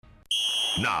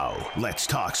Now, let's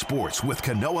talk sports with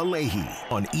Kanoa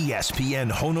Leahey on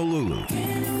ESPN Honolulu.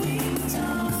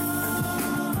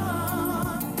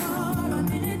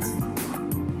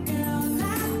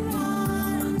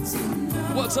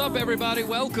 What's up, everybody?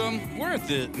 Welcome. We're at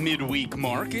the midweek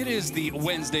mark. It is the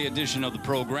Wednesday edition of the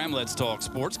program, Let's Talk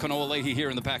Sports. Kanoa Leahey here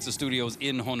in the Paxa Studios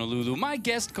in Honolulu. My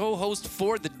guest co-host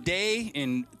for the day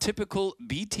in typical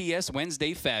BTS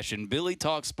Wednesday fashion, Billy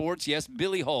Talks Sports. Yes,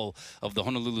 Billy Hull of the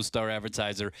Honolulu Star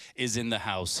Advertiser is in the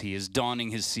house. He is donning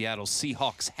his Seattle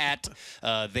Seahawks hat.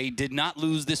 They did not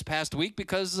lose this past week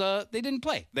because they didn't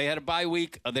play. They had a bye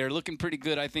week. They're looking pretty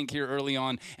good, I think, here early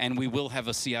on, and we will have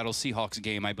a Seattle Seahawks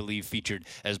game, I believe, featured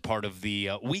as part of the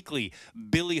weekly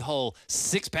Billy Hull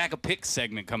six-pack of picks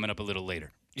segment coming up a little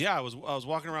later. Yeah, I was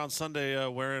walking around Sunday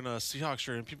wearing a Seahawks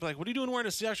shirt, and people are like, what are you doing wearing a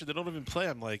Seahawks shirt? They don't even play.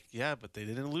 I'm like, yeah, but they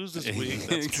didn't lose this week.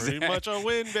 That's pretty much a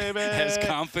win, baby. As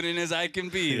confident as I can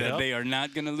be that they are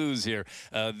not going to lose here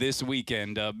this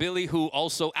weekend. Billy, who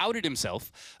also outed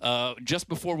himself just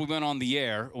before we went on the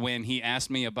air when he asked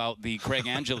me about the Craig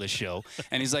Angeles show,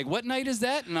 and he's like, what night is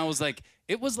that? And I was like,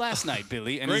 it was last night,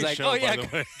 Billy. And Great he's like, show, oh, yeah. by the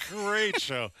way. Great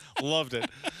show. Loved it.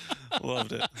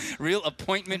 Loved it. Real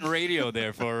appointment radio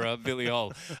there for Billy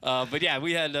Hull. But yeah,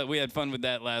 we had fun with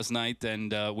that last night,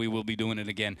 and we will be doing it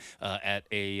again at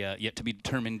a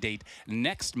yet-to-be-determined date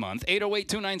next month.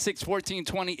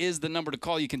 808-296-1420 is the number to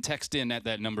call. You can text in at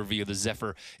that number via the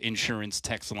Zephyr Insurance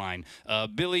text line.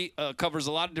 Billy covers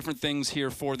a lot of different things here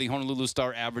for the Honolulu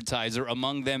Star Advertiser,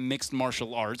 among them mixed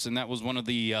martial arts, and that was one of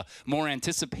the more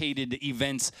anticipated events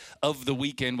of the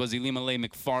weekend was Leahey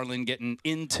McFarland getting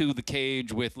into the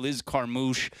cage with Liz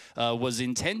Carmouche. Was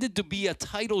intended to be a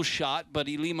title shot, but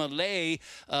Leahey,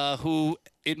 who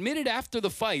admitted after the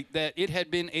fight that it had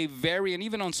been and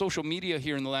even on social media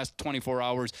here in the last 24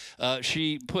 hours,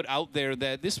 she put out there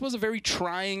that this was a very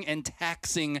trying and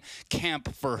taxing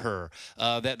camp for her,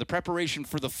 that the preparation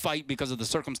for the fight because of the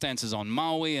circumstances on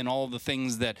Maui and all the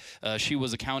things that she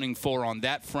was accounting for on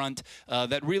that front,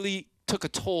 that really took a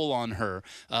toll on her,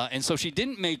 and so she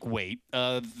didn't make weight.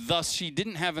 Thus, she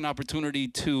didn't have an opportunity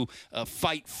to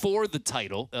fight for the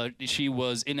title. She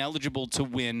was ineligible to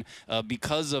win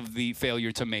because of the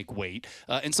failure to make weight,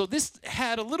 and so this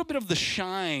had a little bit of the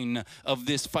shine of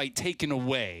this fight taken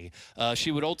away.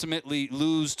 She would ultimately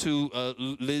lose to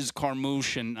Liz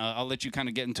Carmouche, and I'll let you kind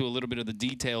of get into a little bit of the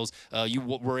details. You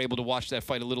were able to watch that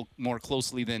fight a little more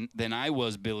closely than I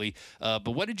was, Billy. But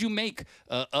what did you make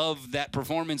of that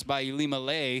performance by Leahey?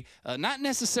 Not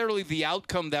necessarily the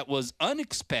outcome that was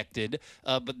unexpected,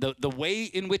 but the way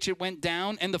in which it went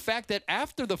down, and the fact that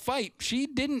after the fight, she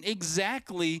didn't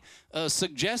exactly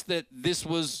suggest that this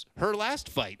was her last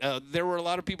fight. There were a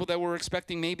lot of people that were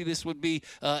expecting maybe this would be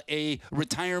a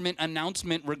retirement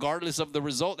announcement regardless of the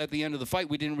result at the end of the fight.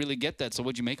 We didn't really get that, so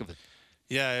what'd you make of it?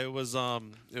 Yeah, it was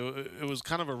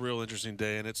kind of a real interesting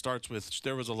day, and it starts with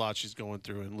there was a lot she's going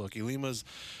through. And look, Elima's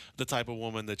the type of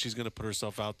woman that she's going to put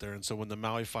herself out there. And so when the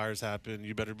Maui fires happened,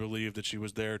 you better believe that she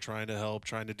was there trying to help,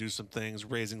 trying to do some things,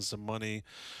 raising some money.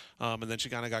 And then she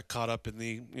kind of got caught up in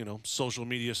the social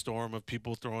media storm of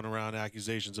people throwing around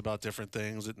accusations about different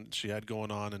things that she had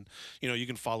going on. And you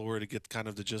can follow her to get kind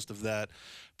of the gist of that.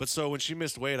 But so when she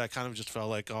missed weight, I kind of just felt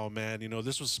like, oh man,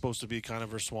 this was supposed to be kind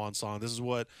of her swan song. This is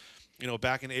what.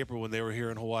 Back in April when they were here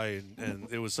in Hawaii, and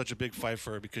it was such a big fight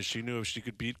for her because she knew if she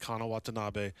could beat Kanoa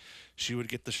Watanabe, she would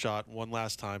get the shot one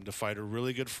last time to fight her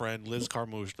really good friend, Liz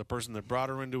Carmouche, the person that brought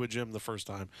her into a gym the first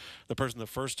time, the person that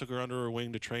first took her under her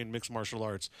wing to train mixed martial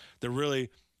arts, that really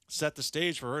set the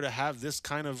stage for her to have this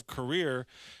kind of career.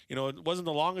 It wasn't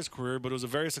the longest career, but it was a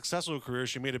very successful career.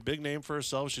 She made a big name for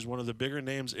herself. She's one of the bigger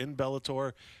names in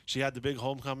Bellator. She had the big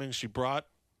homecoming. She brought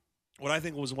what I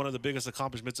think was one of the biggest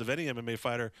accomplishments of any MMA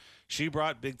fighter. She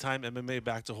brought big-time MMA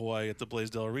back to Hawaii at the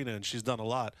Blaisdell Arena, and she's done a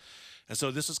lot. And so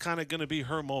this is kind of going to be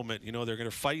her moment. They're going to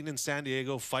fighting in San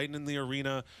Diego, fighting in the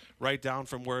arena, right down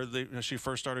from where she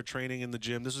first started training in the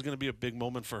gym. This is going to be a big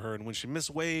moment for her. And when she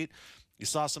missed weight, you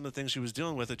saw some of the things she was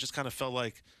dealing with. It just kind of felt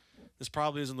like this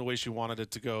probably isn't the way she wanted it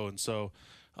to go. And so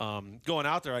going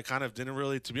out there, I kind of didn't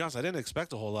really, to be honest, I didn't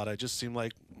expect a whole lot. I just seemed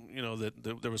like,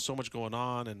 that there was so much going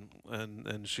on,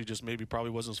 and she just maybe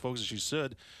probably wasn't as focused as she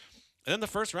should. And then the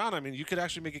first round, I mean, you could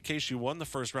actually make a case she won the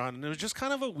first round, and it was just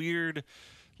kind of a weird,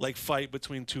 fight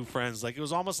between two friends. It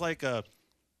was almost like a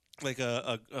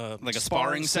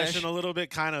sparring session a little bit,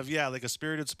 kind of, like a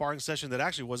spirited sparring session that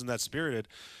actually wasn't that spirited.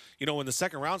 When the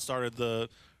second round started, the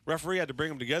referee had to bring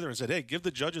them together and said, hey, give the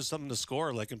judges something to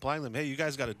score, implying them, hey, you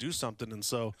guys got to do something.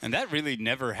 And that really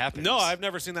never happens. No, I've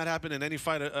never seen that happen in any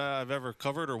fight I've ever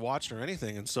covered or watched or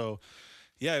anything. And so,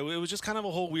 Yeah, it was just kind of a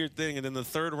whole weird thing. And then the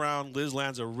third round, Liz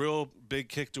lands a real big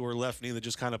kick to her left knee that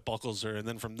just kind of buckles her. And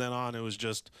then from then on, it was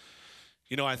just,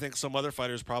 I think some other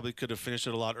fighters probably could have finished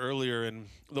it a lot earlier. And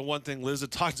the one thing Liz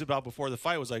had talked about before the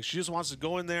fight was like, she just wants to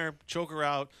go in there, choke her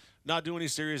out, not do any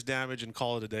serious damage, and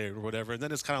call it a day or whatever. And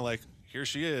then it's kind of like, here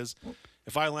she is.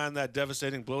 If I land that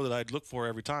devastating blow that I'd look for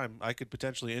every time, I could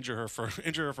potentially injure her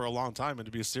for a long time, and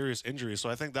to be a serious injury. So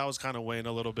I think that was kind of weighing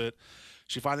a little bit.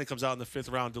 She finally comes out in the 5th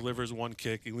round, delivers one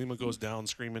kick. Ilima goes down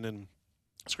screaming in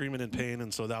pain,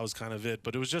 and so that was kind of it.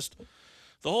 But it was just,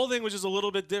 the whole thing was just a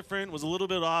little bit different, was a little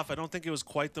bit off. I don't think it was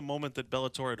quite the moment that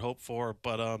Bellator had hoped for.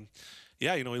 But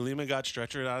yeah, Ilima got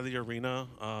stretchered out of the arena.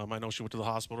 I know she went to the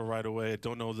hospital right away. I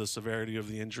don't know the severity of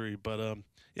the injury, but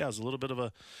yeah, it was a little bit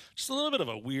of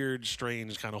a weird,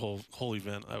 strange kind of whole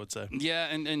event, I would say. Yeah,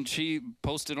 and she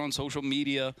posted on social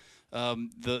media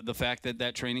the fact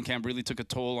that training camp really took a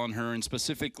toll on her, and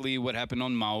specifically what happened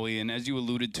on Maui. And as you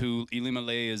alluded to, Ilima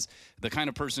Leahey is the kind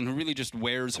of person who really just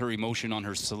wears her emotion on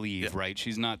her sleeve, right?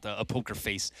 She's not a poker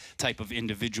face type of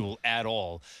individual at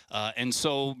all. And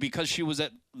so because she was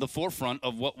at the forefront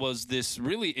of what was this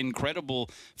really incredible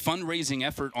fundraising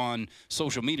effort on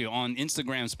social media, on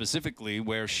Instagram specifically,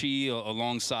 where she,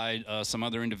 alongside some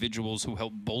other individuals who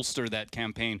helped bolster that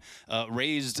campaign,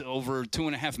 raised over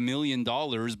 $2.5 million.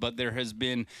 But there has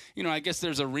been, I guess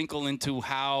there's a wrinkle into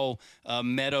how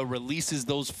Meta releases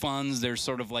those funds. There's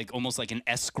sort of like almost like an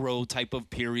escrow type of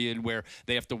period where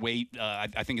they have to wait,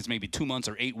 I think it's maybe 2 months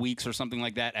or 8 weeks or something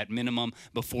like that at minimum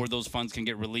before those funds can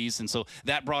get released. And so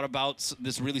that brought about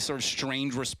this really sort of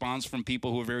strange response from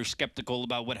people who are very skeptical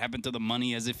about what happened to the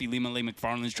money, as if Ilima Leahey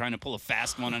McFarland is trying to pull a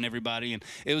fast one on everybody. And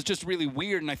it was just really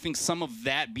weird. And I think some of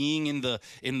that being in the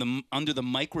under the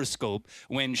microscope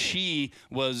when she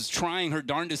was trying her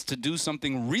darndest to do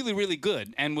something really, really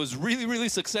good and was really, really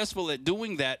successful at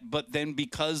doing that. But then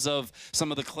because of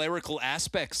some of the clerical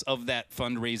aspects of that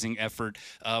fundraising effort,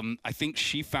 I think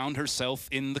she found herself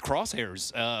in the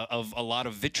crosshairs of a lot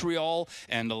of vitriol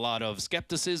and a lot of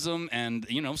skepticism. And,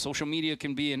 social media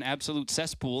can be an absolute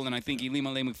cesspool. And I think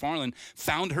Ilima Leahey McFarland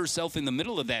found herself in the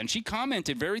middle of that. And she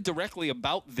commented very directly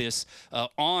about this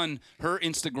on her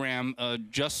Instagram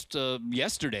just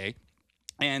yesterday.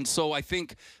 And so I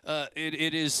think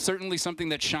it is certainly something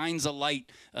that shines a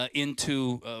light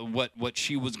into what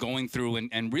she was going through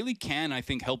and really can, I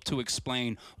think, help to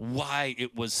explain why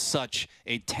it was such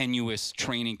a tenuous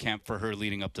training camp for her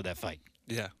leading up to that fight.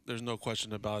 Yeah, there's no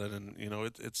question about it. And,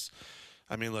 it's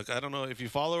I mean, look, I don't know if you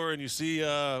follow her and you see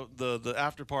the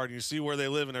after party and you see where they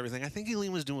live and everything. I think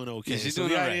Ilima's doing okay. Yeah, she's so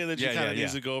doing the all idea right. that she kind of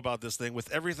needs to go about this thing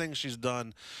with everything she's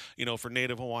done, for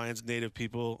Native Hawaiians, Native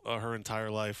people, her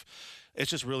entire life, it's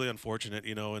just really unfortunate,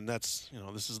 and that's,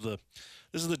 this is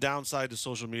the downside to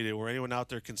social media, where anyone out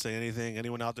there can say anything,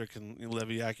 anyone out there can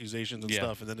levy accusations and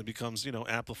stuff, and then it becomes,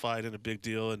 amplified and a big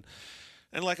deal. And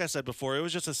like I said before, it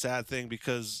was just a sad thing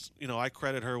because, I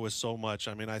credit her with so much.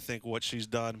 I mean, I think what she's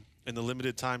done in the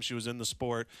limited time she was in the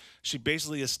sport, she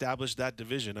basically established that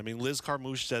division. I mean, Liz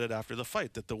Carmouche said it after the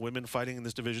fight, that the women fighting in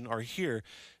this division are here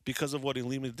because of what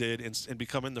Ilima did and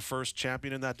becoming the first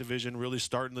champion in that division, really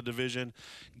starting the division,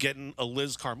 getting a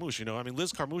Liz Carmouche. I mean,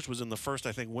 Liz Carmouche was in the first,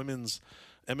 I think, women's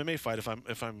MMA fight,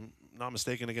 if I'm not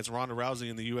mistaken, against Ronda Rousey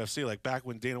in the UFC, like back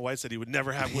when Dana White said he would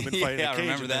never have women fight in a cage. I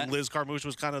remember that. And Liz Carmouche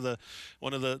was kind of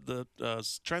one of the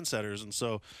trendsetters, and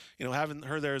so having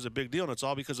her there is a big deal, and it's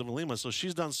all because of Ilima. So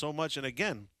she's done so much, and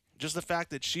again, just the fact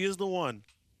that she is the one.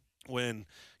 When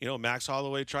Max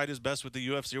Holloway tried his best with the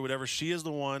UFC or whatever, she is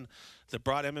the one that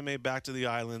brought MMA back to the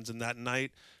islands. And that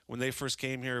night when they first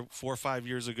came here 4 or 5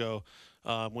 years ago,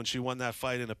 when she won that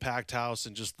fight in a packed house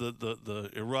and just the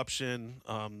eruption,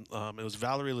 it was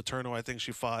Valerie Letourneau, I think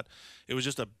she fought. It was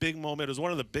just a big moment. It was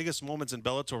one of the biggest moments in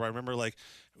Bellator. I remember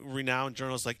renowned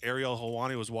journalists like Ariel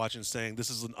Helwani was watching, saying this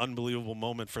is an unbelievable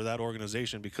moment for that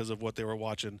organization because of what they were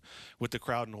watching with the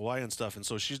crowd in Hawaii and stuff. And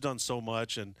so she's done so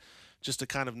much, and just to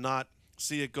kind of not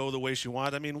see it go the way she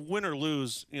wanted. I mean, win or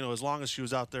lose, as long as she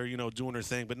was out there, doing her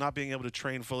thing, but not being able to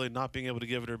train fully, not being able to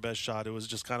give it her best shot, it was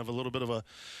just kind of a little bit of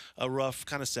a rough,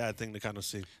 kind of sad thing to kind of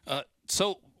see.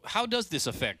 So how does this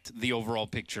affect the overall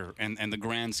picture and the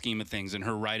grand scheme of things and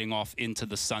her riding off into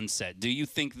the sunset? Do you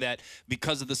think that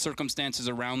because of the circumstances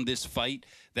around this fight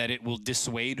that it will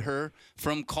dissuade her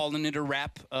from calling it a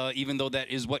wrap, even though that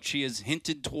is what she has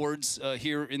hinted towards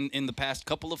here in the past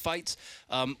couple of fights?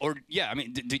 Do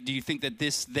you think that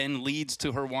this then leads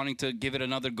to her wanting to give it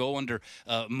another go under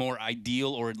more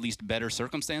ideal or at least better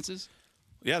circumstances?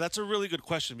 Yeah, that's a really good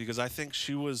question, because I think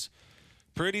she was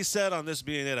pretty set on this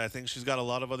being it. I think she's got a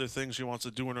lot of other things she wants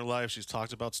to do in her life. She's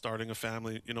talked about starting a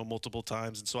family, multiple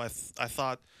times. And so I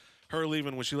thought her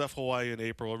leaving when she left Hawaii in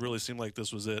April, it really seemed like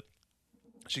this was it.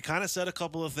 She kind of said a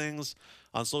couple of things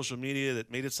on social media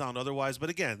that made it sound otherwise. But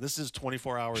again, this is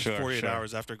 24 hours, 48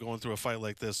 hours after going through a fight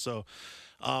like this. So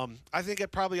I think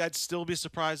I'd still be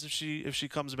surprised if she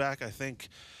comes back. I think,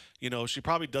 she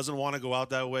probably doesn't want to go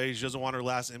out that way. She doesn't want her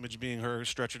last image being her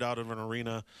stretched out of an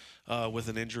arena with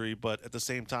an injury. But at the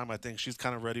same time, I think she's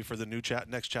kind of ready for the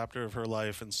next chapter of her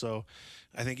life. And so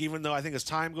I think even though as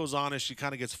time goes on, as she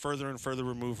kind of gets further and further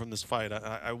removed from this fight,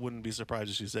 I wouldn't be surprised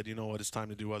if she said, you know what, it's time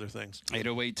to do other things.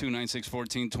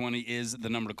 808-296-1420 is the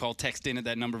number to call. Text in at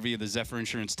that number via the Zephyr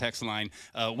Insurance text line.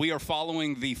 We are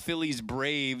following the Phillies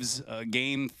Braves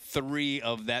Game 3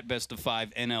 of that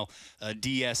best-of-5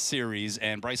 NLDS series,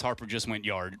 and Bryce Harper just went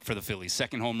yard for the Phillies,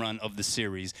 second home run of the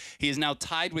series. He is now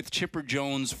tied with Chipper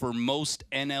Jones for most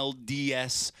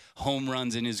NLDS home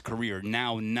runs in his career,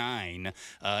 now 9.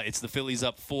 It's the Phillies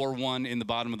up 4-1 in the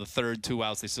bottom of the third, 2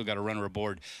 outs. They still got a runner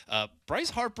aboard. Bryce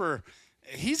Harper,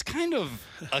 he's kind of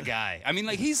a guy. I mean,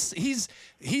 like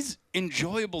he's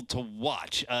enjoyable to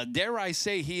watch. Dare I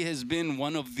say he has been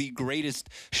one of the greatest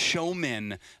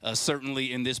showmen,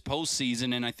 certainly in this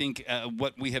postseason. And I think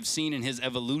what we have seen in his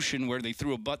evolution, where they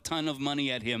threw a butt ton of money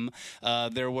at him,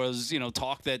 there was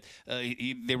talk that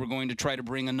they were going to try to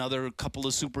bring another couple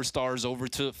of superstars over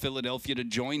to Philadelphia to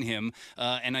join him.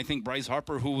 And I think Bryce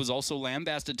Harper, who was also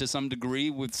lambasted to some degree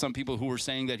with some people who were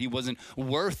saying that he wasn't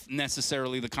worth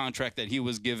necessarily the contract that he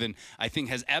was given, I think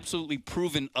has absolutely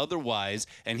proven otherwise.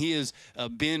 And he has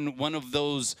been one of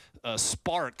those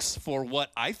sparks for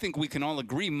what I think we can all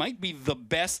agree might be the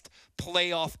best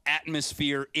playoff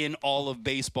atmosphere in all of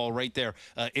baseball right there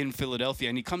in Philadelphia.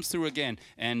 And he comes through again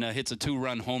and hits a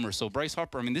 2-run homer. So Bryce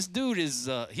Harper, I mean, this dude is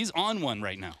he's on one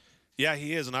right now. Yeah,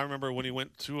 he is. And I remember when he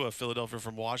went to Philadelphia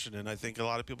from Washington, I think a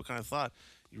lot of people kind of thought,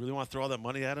 you really want to throw all that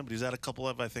money at him? But he's had a couple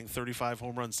of, I think, 35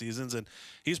 home run seasons, and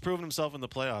he's proven himself in the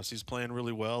playoffs. He's playing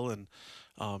really well. And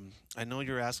I know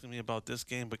you're asking me about this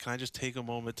game, but can I just take a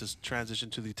moment to transition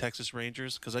to the Texas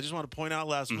Rangers? Because I just want to point out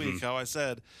last week how I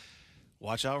said,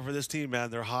 watch out for this team,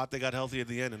 man. They're hot. They got healthy at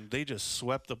the end, and they just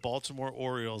swept the Baltimore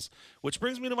Orioles. Which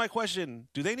brings me to my question.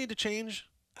 Do they need to change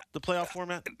the playoff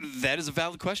format? That is a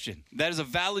valid question. That is a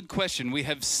valid question. We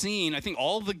have seen, I think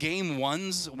all the game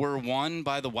ones were won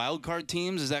by the wild card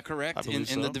teams. Is that correct?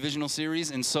 In the divisional series?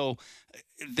 And so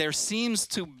there seems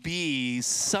to be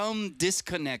some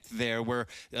disconnect there where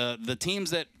the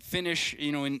teams that finish,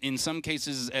 in some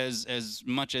cases as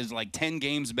much as like 10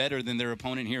 games better than their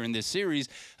opponent here in this series,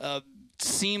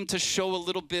 seem to show a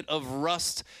little bit of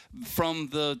rust from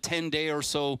the 10-day or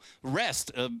so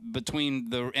rest between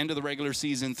the end of the regular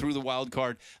season through the wild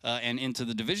card and into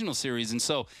the divisional series. And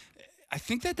so I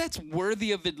think that's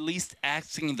worthy of at least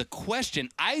asking the question.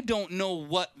 I don't know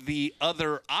what the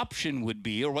other option would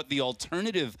be or what the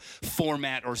alternative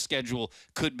format or schedule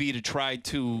could be to try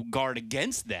to guard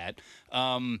against that.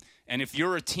 And if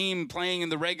you're a team playing in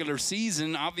the regular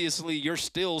season, obviously you're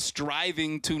still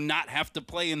striving to not have to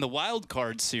play in the wild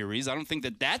card series. I don't think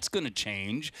that's going to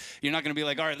change. You're not going to be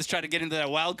like, all right, let's try to get into that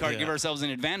wild card, give ourselves an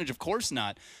advantage. Of course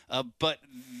not. But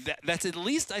that's at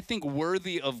least, I think,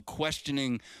 worthy of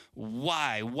questioning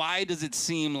why. Why does it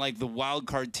seem like the wild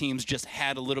card teams just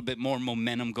had a little bit more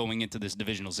momentum going into this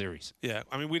divisional series? Yeah,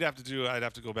 I mean, I'd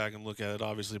have to go back and look at it,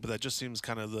 obviously, but that just seems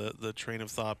kind of the train of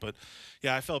thought. But,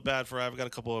 yeah, I felt bad I've got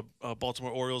a couple of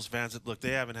Baltimore Orioles fans that, look,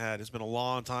 they haven't had, it's been a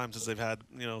long time since they've had,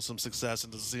 some success,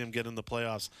 and to see them get in the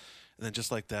playoffs, and then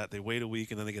just like that, they wait a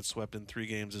week and then they get swept in 3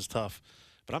 games is tough.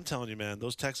 But I'm telling you, man,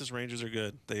 those Texas Rangers are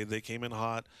good. They came in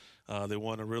hot. They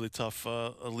won a really tough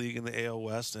league in the AL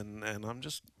West, and I'm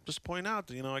just pointing out,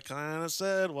 I kind of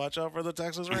said, watch out for the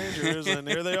Texas Rangers, and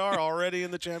here they are already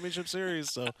in the championship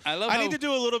series. So I need to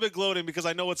do a little bit gloating because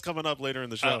I know what's coming up later in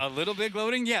the show. A little bit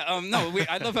gloating? Yeah.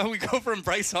 I love how we go from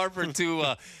Bryce Harper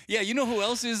to, you know who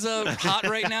else is hot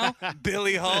right now?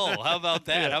 Billy Hull. How about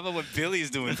that? Yeah. How about what Billy's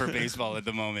doing for baseball at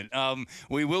the moment?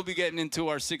 We will be getting into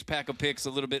our 6-pack of picks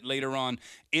a little bit later on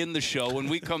in the show. When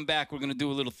we come back, we're going to do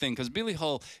a little thing because Billy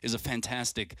Hull is a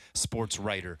fantastic sports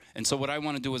writer. And so what I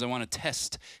want to do is I want to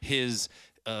test his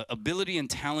ability and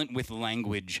talent with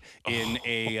language in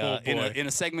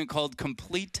a segment called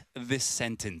Complete This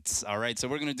Sentence. All right, so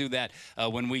we're going to do that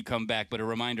when we come back. But a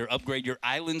reminder, upgrade your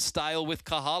island style with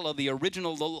Kahala, the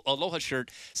original Aloha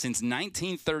shirt since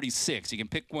 1936. You can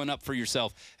pick one up for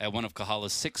yourself at one of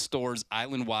Kahala's 6 stores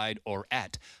island-wide or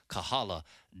at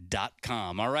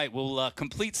kahala.com. All right, we'll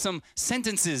complete some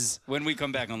sentences when we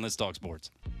come back on Let's Talk Sports.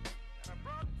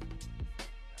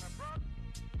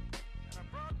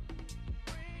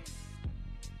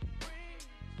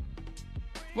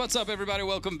 What's up, everybody?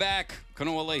 Welcome back.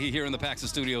 Kanoa Leahey here in the Paxa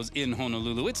Studios in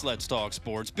Honolulu. It's Let's Talk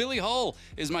Sports. Billy Hull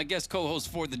is my guest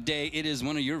co-host for the day. It is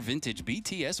one of your vintage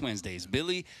BTS Wednesdays.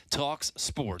 Billy Talks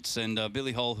Sports. And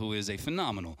Billy Hull, who is a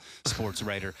phenomenal sports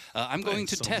writer. I'm going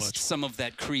to test some of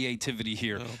that creativity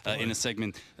here in a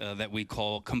segment that we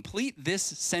call Complete This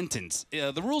Sentence.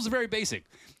 The rules are very basic.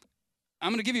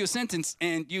 I'm going to give you a sentence,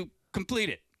 and you complete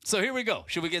it. So here we go.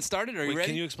 Should we get started? Are you ready?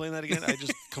 Can you explain that again? I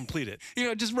just complete it.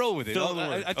 Just roll with it.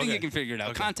 I think you can figure it out.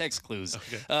 Okay. Context clues.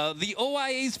 Okay. The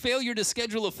OIA's failure to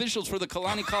schedule officials for the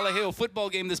Kalani Kalaheo football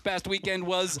game this past weekend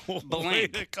was blank. Way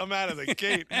to come out of the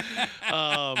gate.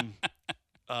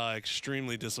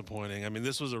 Extremely disappointing. I mean,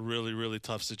 this was a really, really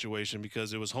tough situation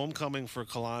because it was homecoming for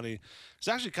Kalani. It's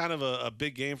actually kind of a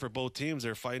big game for both teams.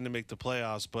 They're fighting to make the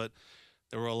playoffs, but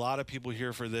there were a lot of people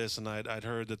here for this, and I'd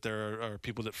heard that there are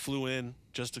people that flew in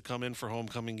just to come in for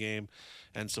homecoming game.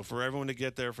 And so for everyone to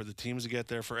get there, for the teams to get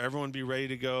there, for everyone to be ready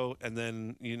to go, and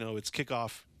then, it's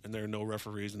kickoff and there are no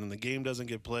referees, and then the game doesn't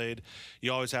get played.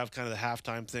 You always have kind of the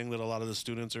halftime thing that a lot of the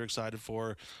students are excited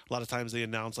for. A lot of times they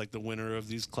announce like the winner of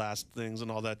these class things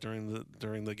and all that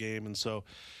during the game. And so,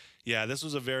 yeah, this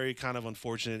was a very kind of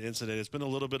unfortunate incident. It's been a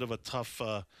little bit of a tough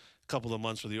couple of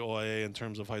months for the OIA in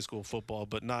terms of high school football,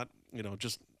 but not,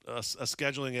 just a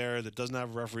scheduling error that doesn't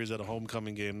have referees at a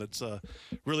homecoming game. That's a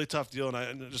really tough deal, and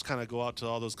I just kind of go out to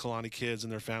all those Kalani kids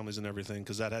and their families and everything,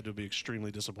 because that had to be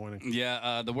extremely disappointing.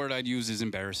 Yeah, the word I'd use is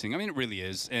embarrassing. I mean, it really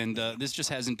is, and this just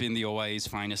hasn't been the OIA's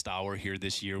finest hour here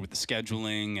this year with the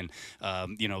scheduling and,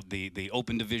 the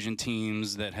open division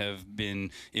teams that have been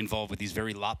involved with these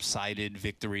very lopsided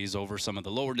victories over some of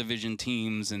the lower division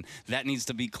teams, and that needs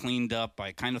to be cleaned up.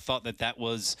 I kind of thought that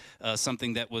was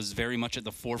something that was very much at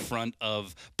the forefront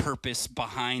of purpose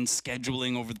behind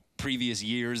scheduling over the previous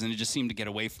years, and it just seemed to get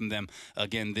away from them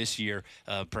again this year,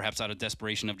 perhaps out of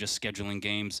desperation of just scheduling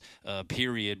games,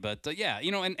 period. But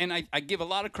I give a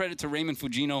lot of credit to Raymond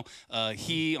Fugino.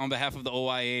 He, on behalf of the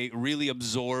OIA, really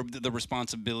absorbed the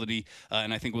responsibility,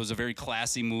 and I think it was a very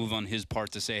classy move on his part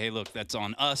to say, hey, look, that's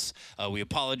on us. We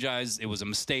apologize. It was a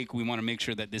mistake. We want to make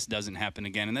sure that this doesn't happen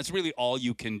again, and that's really all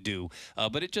you can do.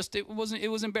 But it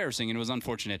was embarrassing, and it was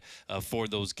unfortunate for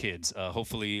those kids.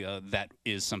 Hopefully that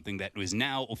is something that is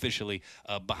now officially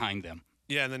behind them.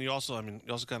 Yeah, and then you also kind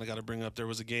of got to bring up, there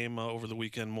was a game over the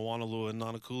weekend, Moanalua and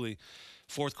Nanakuli.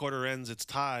 Fourth quarter ends, it's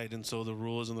tied, and so the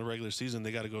rule is in the regular season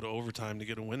they got to go to overtime to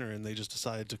get a winner, and they just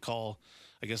decided to call.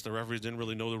 I guess the referees didn't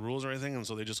really know the rules or anything, and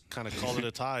so they just kind of called it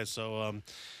a tie. So,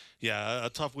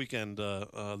 a tough weekend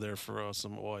there for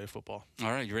some OIA football.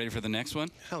 All right, you ready for the next one?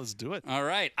 Yeah, let's do it. All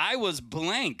right, I was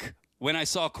blank when I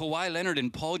saw Kawhi Leonard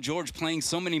and Paul George playing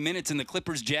so many minutes in the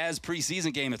Clippers-Jazz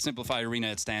preseason game at Simplify Arena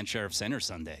at Stan Sheriff Center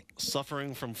Sunday.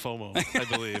 Suffering from FOMO, I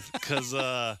believe, because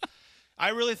I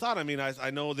really thought, I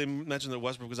know they mentioned that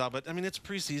Westbrook was out, but, it's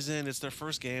preseason. It's their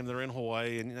first game. They're in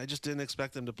Hawaii, and I just didn't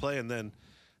expect them to play. And then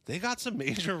they got some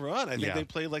major run. I think they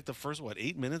played like the first,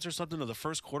 8 minutes or something of the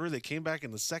first quarter. They came back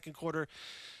in the second quarter.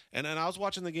 And then I was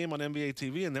watching the game on NBA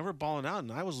TV, and they were balling out,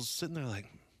 and I was sitting there like,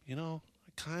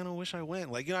 kind of wish I went.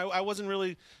 I wasn't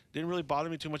really, didn't really bother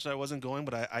me too much that I wasn't going,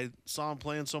 but I saw him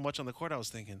playing so much on the court, I was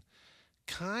thinking,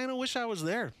 kind of wish I was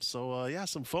there. So,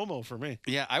 some FOMO for me.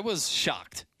 Yeah, I was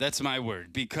shocked. That's my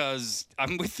word, because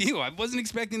I'm with you. I wasn't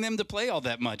expecting them to play all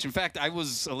that much. In fact, I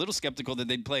was a little skeptical that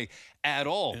they'd play at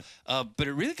all. Yeah. But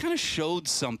it really kind of showed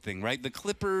something, right? The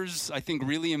Clippers, I think,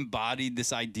 really embodied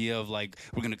this idea of, we're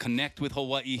going to connect with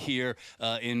Hawaii here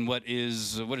in what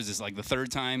is this, the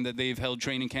third time that they've held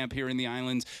training camp here in the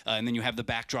islands. And then you have the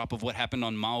backdrop of what happened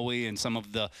on Maui and some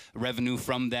of the revenue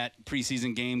from that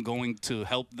preseason game going to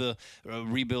help the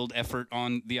rebuild effort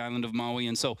on the island of Maui.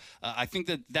 And so I think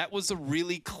that was a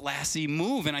really classy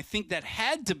move, and I think that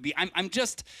had to be, I'm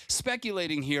just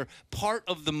speculating here, part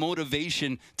of the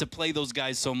motivation to play those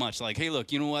guys so much. Like, hey,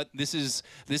 look, you know what? This is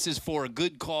for a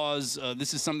good cause.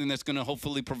 This is something that's going to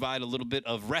hopefully provide a little bit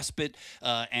of respite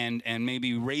and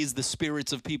maybe raise the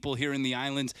spirits of people here in the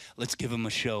islands. Let's give them a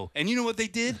show. And you know what they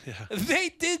did? Yeah. They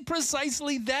did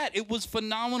precisely that. It was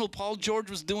phenomenal. Paul George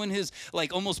was doing his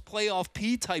almost playoff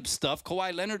P type stuff.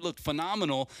 Kawhi Leonard looked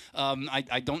phenomenal.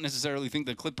 I don't necessarily think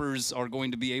the Clippers are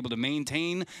going to be able to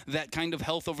maintain that kind of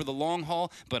health over the long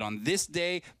haul, but on this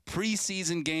day,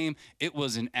 preseason game, it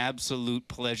was an absolute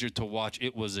pleasure to watch.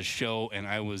 It was a show, and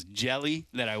I was jelly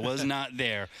that I was not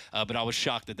there, but I was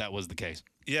shocked that was the case.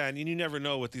 Yeah, and you never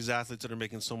know with these athletes that are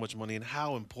making so much money and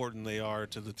how important they are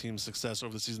to the team's success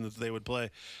over the season that they would play.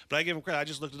 But I give them credit. I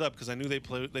just looked it up because I knew they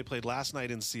played last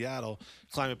night in Seattle,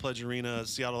 Climate Pledge Arena.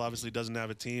 Seattle obviously doesn't have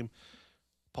a team.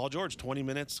 Paul George, 20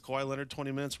 minutes. Kawhi Leonard,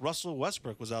 20 minutes. Russell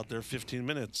Westbrook was out there 15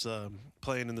 minutes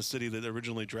playing in the city that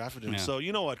originally drafted him. Yeah. So,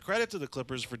 you know what? Credit to the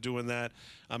Clippers for doing that.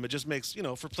 It just makes,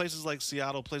 for places like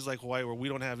Seattle, places like Hawaii where we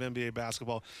don't have NBA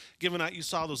basketball, given that you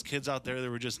saw those kids out there that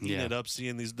were just eating it up,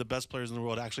 seeing the best players in the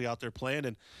world actually out there playing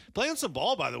and playing some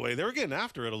ball, by the way. They were getting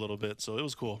after it a little bit, so it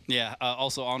was cool. Yeah,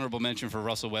 also honorable mention for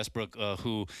Russell Westbrook,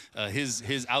 who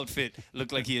his outfit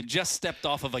looked like he had just stepped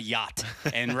off of a yacht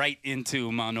and right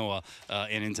into Manoa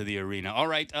and into the arena. All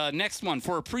right, next one.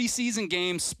 For a preseason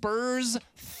game, Spurs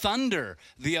Thunder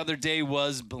the other day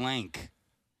was blank.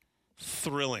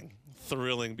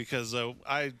 Thrilling because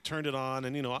I turned it on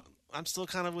and, I'm still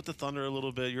kind of with the Thunder a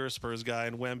little bit. You're a Spurs guy,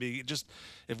 and Wemby,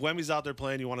 if Wemby's out there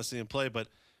playing, you want to see him play, but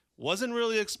wasn't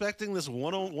really expecting this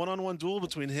one-on-one duel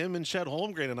between him and Chet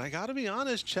Holmgren, and I got to be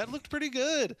honest, Chet looked pretty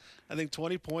good. I think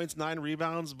 20 points, 9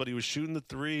 rebounds, but he was shooting the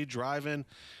three, driving.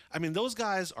 I mean, those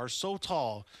guys are so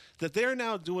tall that they're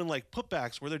now doing, like,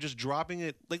 putbacks where they're just dropping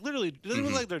it. Like, literally, it doesn't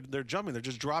look like they're jumping. They're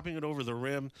just dropping it over the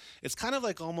rim. It's kind of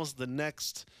like almost the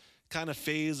next kind of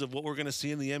phase of what we're going to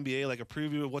see in the NBA, like a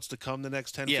preview of what's to come the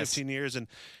next 10, 15 years. And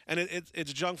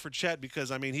it's junk for Chet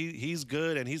because, I mean, he's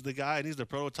good and he's the guy and he's the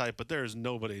prototype, but there's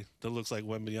nobody that looks like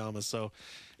Wembanyama. So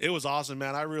it was awesome,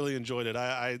 man. I really enjoyed it.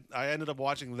 I ended up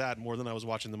watching that more than I was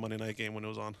watching the Monday night game when it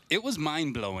was on. It was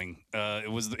mind-blowing,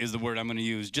 is the word I'm going to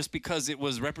use, just because it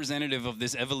was representative of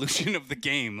this evolution of the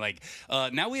game. Like,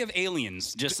 now we have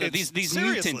aliens, just these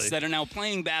mutants that are now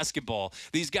playing basketball.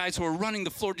 These guys who are running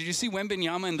the floor. Did you see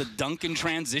Wembanyama in the dunk in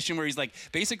transition where he's, like,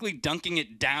 basically dunking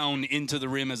it down into the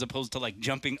rim as opposed to, like,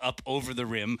 jumping up over the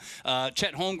rim?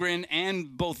 Chet Holmgren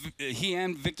and both he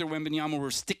and Victor Wembanyama were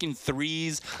sticking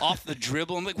threes off the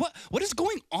dribble. I'm like, what is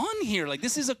going on here? Like,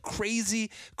 this is a crazy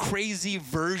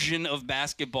version of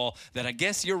basketball that I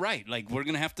guess you're right. Like, we're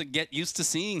going to have to get used to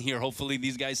seeing here. Hopefully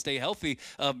these guys stay healthy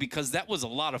because that was a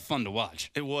lot of fun to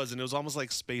watch. It was, and it was almost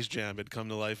like Space Jam had come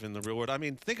to life in the real world. I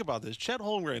mean, think about this. Chet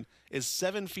Holmgren is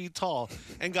 7 feet tall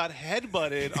and got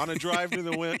headbutted on a drive to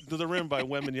the rim by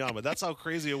Wembanyama. That's how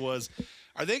crazy it was.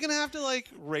 Are they going to have to, like,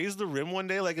 raise the rim one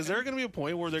day? Like, is there going to be a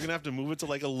point where they're going to have to move it to,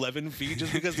 like, 11 feet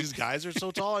just because these guys are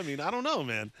so tall? I mean, I don't know,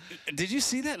 man. Did you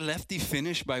see that lefty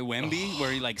finish by Wemby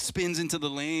where he, like, spins into the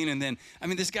lane and then, I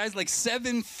mean, this guy's, like,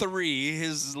 7'3".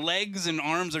 His legs and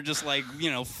arms are just, like,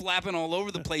 flapping all over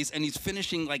the place, and he's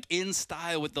finishing, like, in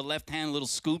style with the left hand little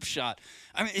scoop shot.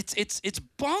 I mean, it's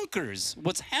bonkers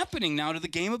what's happening now to the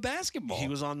game of basketball. He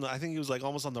was I think he was, like,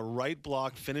 almost on the right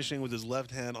block, finishing with his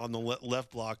left hand on the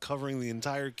left block, covering the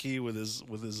entire key with his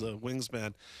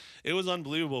wingspan. It was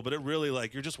unbelievable, but it really,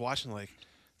 like, you're just watching, like,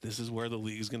 this is where the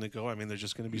league's going to go. I mean, there's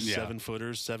just going to be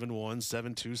 7-footers, 7'1",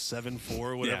 7'2",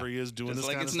 7'4", whatever he is doing just this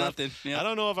like kind it's of stuff. Nothing. Yeah. I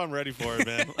don't know if I'm ready for it,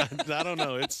 man. I don't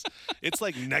know. It's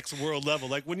like next world level.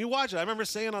 Like, when you watch it, I remember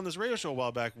saying on this radio show a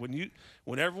while back, when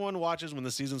everyone watches when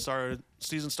the season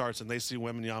starts and they see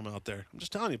Wembanyama out there, I'm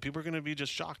just telling you, people are going to be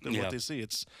just shocked at what they see.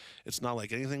 It's not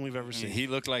like anything we've ever seen. He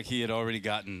looked like he had already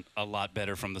gotten a lot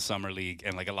better from the summer league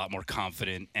and, like, a lot more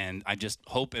confident. And I just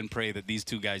hope and pray that these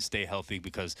two guys stay healthy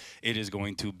because it is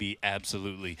going to be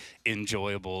absolutely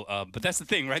enjoyable. But that's the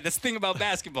thing, right? That's the thing about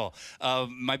basketball.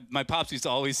 My pops used to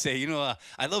always say,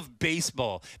 I love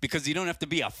baseball because you don't have to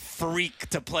be a freak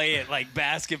to play it like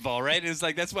basketball, right? And it's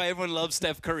like, that's why everyone loves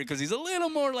Steph Curry because he's a little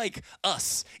more like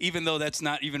us, even though that's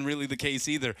not even really the case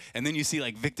either. And then you see,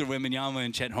 like, Victor Wembanyama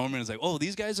and Chet Holmgren. It's like, oh,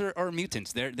 these guys are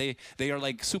mutants. They are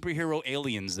like superhero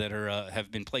aliens that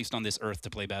have been placed on this earth to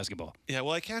play basketball. Yeah,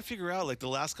 well, I can't figure out, like, the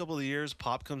last couple of years,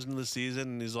 Pop comes into the season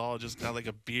and he's all just got, like,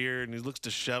 a beard and he looks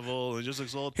disheveled and he just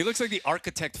looks old. He looks like the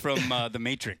architect from The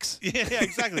Matrix. Yeah,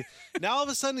 exactly. Now all of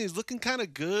a sudden he's looking kind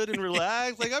of good and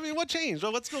relaxed. Like, I mean, what changed?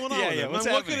 Well, what's going on? Yeah,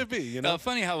 what could it be?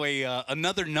 Funny how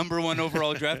another number 1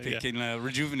 overall draft pick can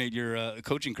rejuvenate your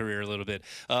coaching career a little bit.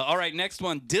 All right, next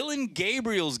one. Dillon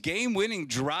Gabriel's game-winning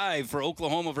drive for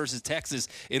Oklahoma versus Texas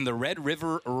in the Red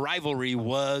River rivalry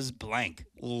was blank.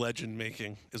 Legend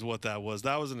making is what that was.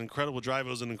 That was an incredible drive. It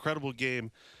was an incredible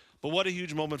game. But what a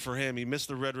huge moment for him. He missed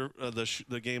the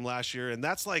the game last year, and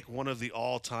that's like one of the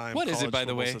all-time. What is it, by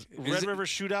the way? Red River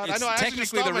Shootout? I know.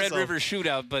 Technically the Red River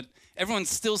Shootout, but everyone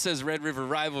still says Red River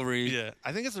Rivalry. Yeah,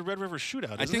 I think it's the Red River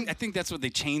Shootout. I think that's what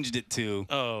they changed it to.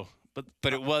 Oh,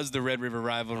 but it was the Red River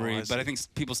Rivalry. But I think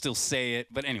people still say it.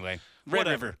 But anyway, Red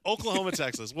River, Oklahoma,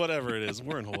 Texas, whatever it is.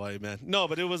 We're in Hawaii, man. No,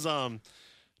 but it was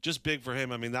just big for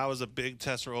him. I mean, that was a big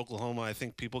test for Oklahoma. I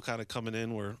think people kind of coming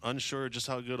in were unsure just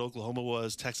how good Oklahoma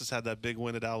was. Texas had that big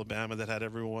win at Alabama that had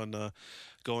everyone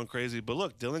going crazy. But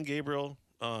look, Dillon Gabriel,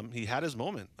 he had his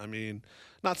moment. I mean,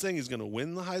 not saying he's going to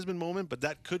win the Heisman moment, but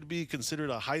that could be considered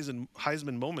a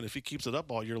Heisman moment if he keeps it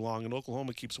up all year long and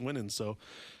Oklahoma keeps winning. So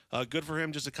good for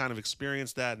him just to kind of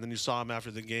experience that. And then you saw him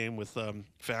after the game with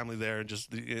family there and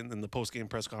just in the post-game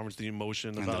press conference, the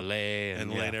emotion and about Leahey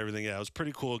and everything. Yeah, it was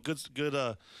pretty cool.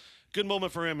 Good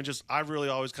moment for him, and just I've really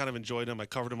always kind of enjoyed him. I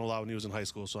covered him a lot when he was in high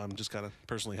school, so I'm just kind of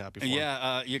personally happy for him.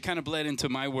 Yeah, you kind of bled into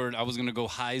my word. I was going to go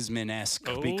Heisman-esque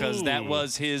because that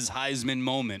was his Heisman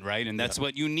moment, right? And that's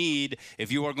what you need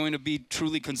if you are going to be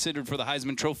truly considered for the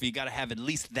Heisman Trophy. You got to have at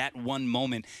least that one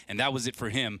moment, and that was it for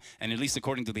him. And at least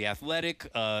according to The Athletic,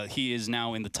 he is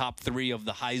now in the top 3 of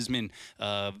the Heisman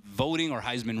voting or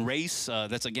Heisman race.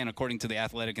 That's, again, according to The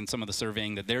Athletic and some of the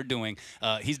surveying that they're doing.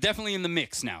 He's definitely in the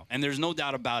mix now, and there's no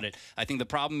doubt about it. I think the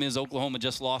problem is Oklahoma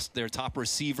just lost their top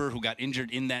receiver who got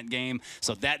injured in that game,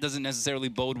 so that doesn't necessarily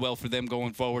bode well for them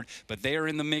going forward. But they are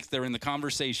in the mix. They're in the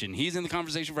conversation. He's in the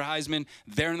conversation for Heisman.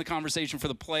 They're in the conversation for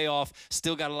the playoff.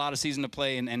 Still got a lot of season to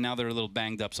play, and now they're a little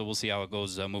banged up, so we'll see how it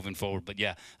goes moving forward. But,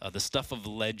 yeah, the stuff of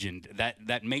legend,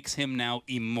 that makes him now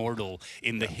immortal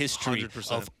in the history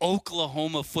 100%. of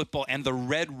Oklahoma football and the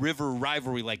Red River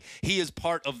rivalry. Like, he is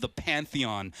part of the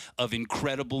pantheon of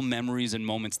incredible memories and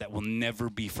moments that will never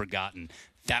be forgotten.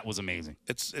 That was amazing.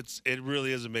 It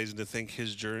really is amazing to think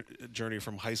his journey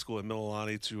from high school in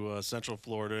Mililani to Central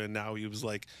Florida, and now he was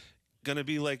like going to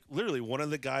be like literally one of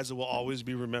the guys that will always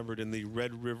be remembered in the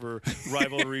Red River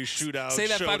rivalry shootout. Say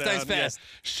that showdown, 5 times fast.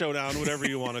 Showdown, whatever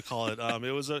you want to call it.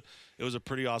 It was a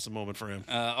pretty awesome moment for him.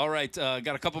 All right, got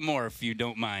a couple more if you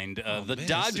don't mind. The man,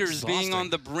 Dodgers being on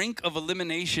the brink of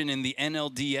elimination in the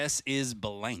NLDS is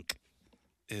blank.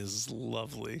 Is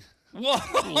lovely. Whoa!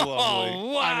 Lovely.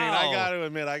 Wow. I mean, I got to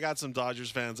admit, I got some Dodgers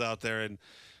fans out there, and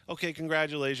okay,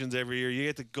 congratulations every year. You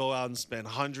get to go out and spend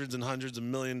hundreds and hundreds of $1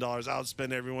 million,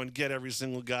 outspend everyone, get every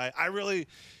single guy. I really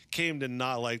came to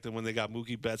not like them when they got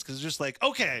Mookie Betts because it's just like,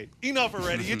 okay, enough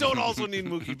already. You don't also need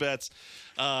Mookie Betts.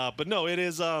 But no, it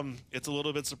is. It's a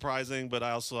little bit surprising, but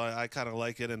I kind of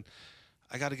like it. And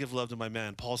I got to give love to my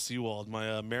man, Paul Sewald,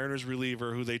 my Mariners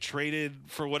reliever, who they traded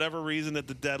for whatever reason at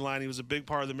the deadline. He was a big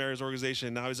part of the Mariners organization,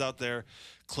 and now he's out there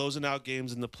closing out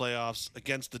games in the playoffs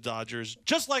against the Dodgers,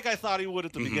 just like I thought he would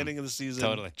at the beginning of the season,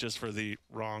 Totally. just for the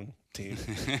wrong team.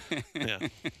 Yeah.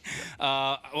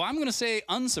 Well, I'm going to say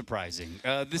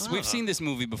unsurprising. We've seen this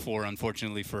movie before,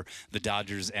 unfortunately, for the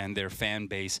Dodgers and their fan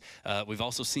base. We've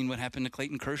also seen what happened to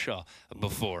Clayton Kershaw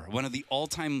before. One of the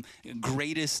all-time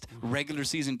greatest regular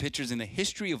season pitchers in the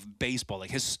history of baseball,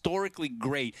 like historically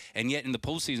great, and yet in the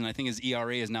postseason, I think his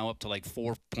ERA is now up to like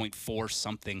 4.4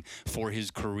 something for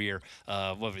his career.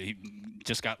 He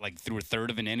just got like through a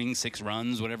third of an inning, 6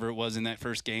 runs, whatever it was in that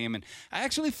first game, and I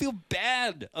actually feel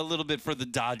bad a little bit for the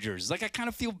Dodgers. Like, I kind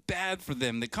of feel bad for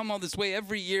them. They come all this way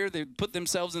every year. They put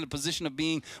themselves in a position of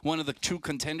being one of the true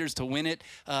contenders to win it,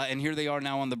 and here they are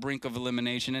now on the brink of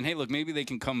elimination. And hey, look, maybe they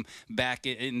can come back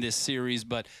in this series,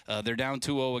 but they're down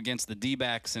 2-0 against the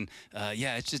D-backs, and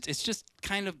it's just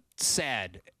kind of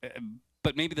sad.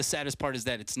 But maybe the saddest part is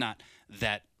that it's not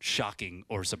that shocking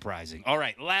or surprising. All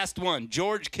right, last one.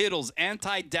 George Kittle's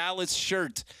anti-Dallas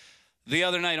shirt the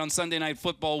other night on Sunday Night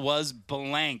Football was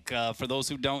blank. For those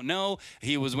who don't know,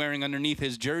 he was wearing underneath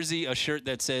his jersey a shirt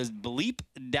that says Bleep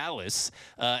Dallas.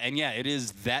 And yeah, it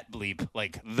is that bleep,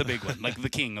 like the big one, like the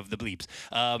king of the bleeps.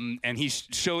 And he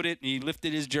showed it. He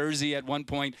lifted his jersey at one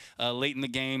point late in the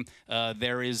game.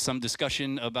 There is some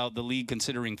discussion about the league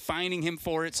considering fining him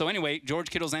for it. So anyway, George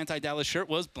Kittle's anti-Dallas shirt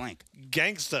was blank.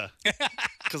 Gangsta.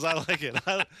 Because I like it.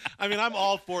 I mean, I'm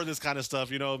all for this kind of stuff.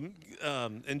 You know,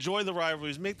 enjoy the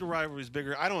rivalries, make the rivalries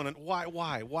bigger. I don't.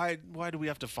 Why do we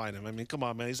have to fight him? I mean, come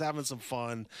on, man. He's having some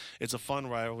fun. It's a fun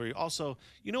rivalry. Also,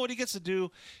 you know what he gets to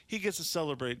do? He gets to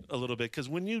celebrate a little bit because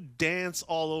when you dance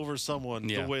all over someone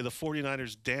the way the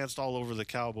 49ers danced all over the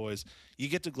Cowboys, you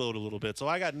get to gloat a little bit. So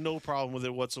I got no problem with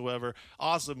it whatsoever.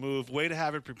 Awesome move. Way to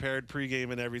have it prepared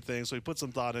pregame and everything. So he put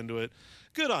some thought into it.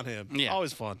 Good on him. Yeah.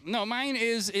 Always fun. No, mine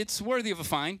is it's worthy of a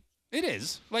fine. It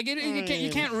is. Like, you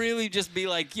can't really just be,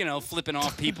 like, you know, flipping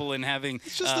off people and having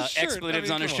expletives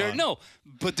on a shirt. No.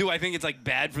 But do I think it's, like,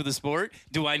 bad for the sport?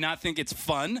 Do I not think it's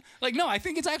fun? Like, no, I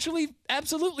think it's actually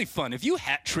absolutely fun. If you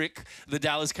hat trick the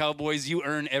Dallas Cowboys, you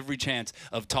earn every chance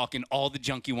of talking all the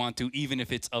junk you want to, even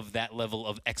if it's of that level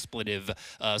of expletive.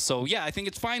 So, yeah, I think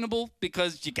it's fineable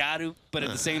because you got to. But at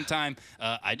the same time,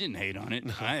 I didn't hate on it.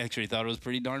 I actually thought it was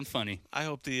pretty darn funny. I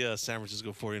hope the San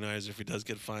Francisco 49ers, if he does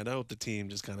get fined, I hope the team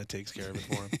just kind of takes takes care of it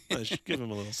for him. I should give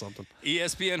him a little something.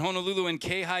 ESPN Honolulu and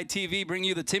K-High TV bring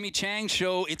you the Timmy Chang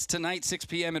Show. It's tonight, 6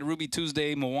 p.m. at Ruby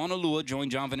Tuesday, Moanalua. Join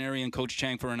John Veneri and Coach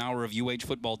Chang for an hour of UH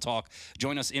football talk.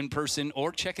 Join us in person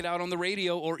or check it out on the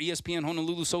radio or ESPN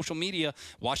Honolulu social media.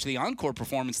 Watch the encore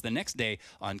performance the next day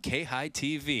on K-High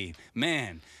TV.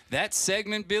 Man, that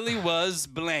segment, Billy, was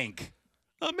blank.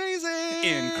 Amazing.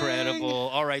 Incredible.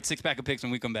 All right, 6-pack of picks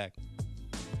when we come back.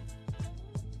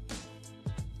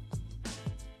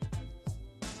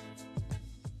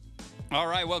 All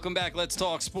right, welcome back. Let's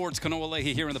talk sports. Kanoa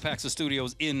Leahey here in the Paxa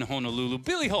Studios in Honolulu.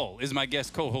 Billy Hull is my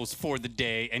guest co-host for the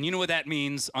day. And you know what that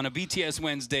means. On a BTS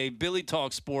Wednesday, Billy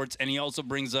talks sports, and he also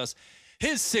brings us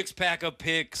his 6-pack of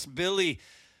picks. Billy,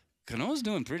 Kanoa's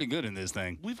doing pretty good in this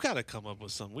thing. We've got to come up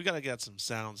with some. We got to get some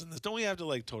sounds in this. Don't we have to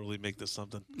like totally make this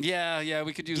something? Yeah,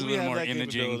 we could use a little more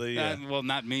imaging. Yeah. Well,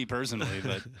 not me personally,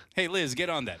 but hey, Liz, get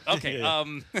on that. Okay.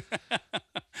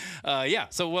 Yeah.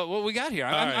 So what we got here?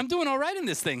 I'm doing all right in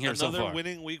this thing here so far. Another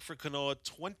winning week for Kanoa,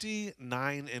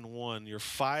 29-1. You're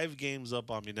 5 games up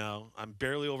on me now. I'm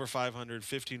barely over 500,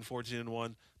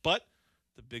 15-14-1. But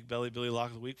the Big Belly Billy lock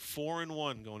of the week,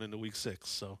 4-1 going into week 6.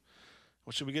 So.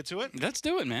 Well, should we get to it? Let's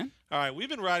do it, man. All right, we've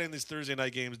been riding these Thursday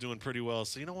night games doing pretty well.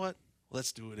 So you know what?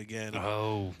 Let's do it again.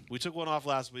 Oh. We took one off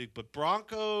last week, but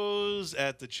Broncos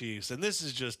at the Chiefs. And this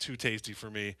is just too tasty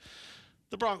for me.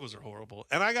 The Broncos are horrible.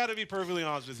 And I got to be perfectly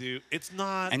honest with you. It's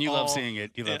not And you all, love seeing it.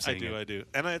 You love seeing it. I do.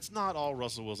 And it's not all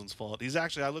Russell Wilson's fault. He's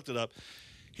actually, I looked it up.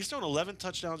 He's thrown 11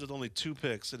 touchdowns with only 2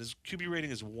 picks, and his QB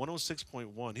rating is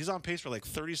 106.1. He's on pace for like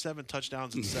 37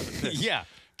 touchdowns and 7 picks. Yeah.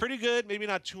 Pretty good. Maybe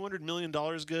not $200 million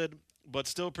good, but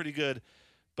still pretty good.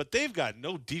 But they've got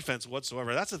no defense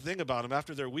whatsoever. That's the thing about them.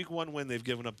 After their Week 1 win, they've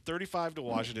given up 35 to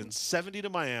Washington, 70 to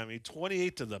Miami,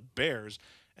 28 to the Bears,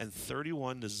 and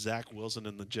 31 to Zach Wilson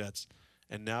and the Jets.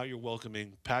 And now you're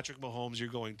welcoming Patrick Mahomes. You're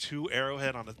going to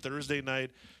Arrowhead on a Thursday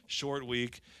night, short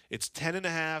week. It's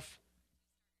 10.5.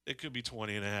 It could be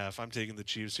 20.5. I'm taking the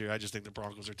Chiefs here. I just think the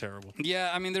Broncos are terrible. Yeah,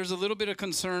 I mean, there's a little bit of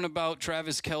concern about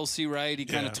Travis Kelce, right? He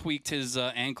kind of tweaked his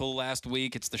ankle last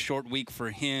week. It's the short week for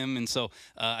him. And so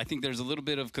I think there's a little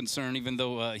bit of concern, even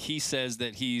though he says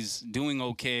that he's doing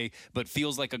okay, but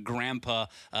feels like a grandpa.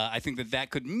 I think that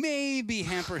could maybe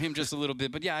hamper him just a little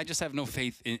bit. But, yeah, I just have no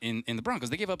faith in the Broncos.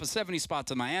 They gave up a 70 spot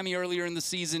to Miami earlier in the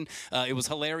season. It was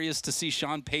hilarious to see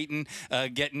Sean Payton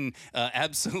getting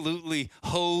absolutely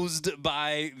hosed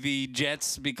by the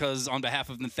Jets because on behalf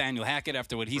of Nathaniel Hackett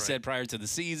after what he said prior to the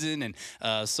season, and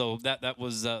so that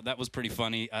was pretty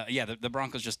funny. Yeah, the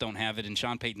Broncos just don't have it, and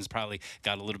Sean Payton's probably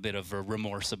got a little bit of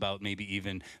remorse about maybe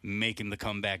even making the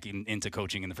comeback into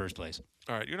coaching in the first place.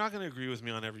 All right, you're not going to agree with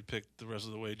me on every pick the rest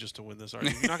of the way just to win this, are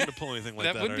you? You're not going to pull anything like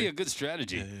that. That would be a good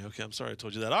strategy. Yeah, okay, I'm sorry I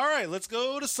told you that. All right, let's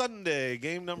go to Sunday,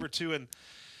 game number 2, and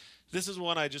this is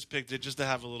one I just picked it just to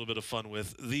have a little bit of fun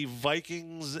with. The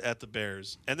Vikings at the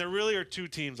Bears. And there really are 2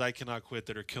 teams I cannot quit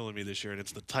that are killing me this year, and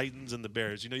it's the Titans and the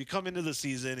Bears. You know, you come into the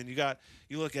season and you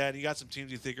look at it, you got some teams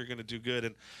you think are going to do good,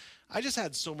 and I just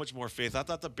had so much more faith. I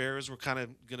thought the Bears were kind of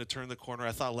going to turn the corner.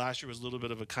 I thought last year was a little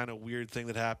bit of a kind of weird thing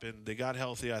that happened. They got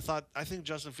healthy. I think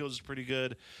Justin Fields is pretty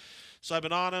good. So I've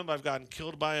been on him. I've gotten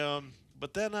killed by him.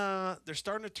 But then they're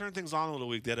starting to turn things on a little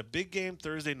week. They had a big game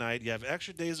Thursday night. You have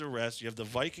extra days of rest. You have the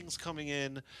Vikings coming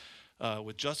in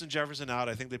with Justin Jefferson out.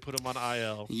 I think they put him on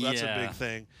IL. So that's a big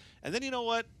thing. And then you know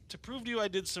what? To prove to you I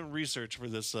did some research for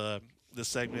this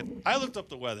segment, I looked up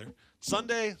the weather.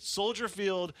 Sunday, Soldier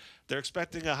Field, they're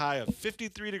expecting a high of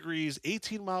 53 degrees,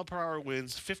 18-mile-per-hour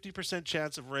winds, 50%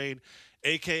 chance of rain,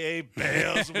 a.k.a.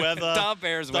 Bears weather. The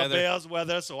Bears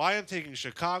weather. So I am taking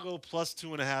Chicago plus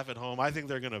 2.5 at home. I think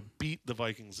they're going to beat the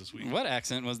Vikings this week. What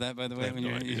accent was that, by the way? I have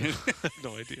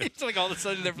no idea. It's like all of a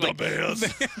sudden they're the like, Bears.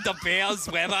 The Bears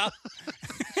weather.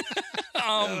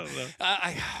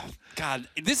 God,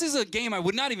 this is a game I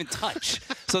would not even touch.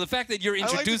 So the fact that you're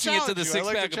introducing it to the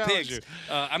 6-pack of picks,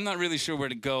 I'm not really sure where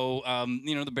to go.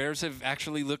 The Bears have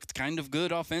actually looked kind of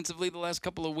good offensively the last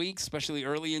couple of weeks, especially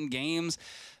early in games.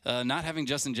 Not having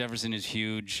Justin Jefferson is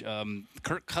huge.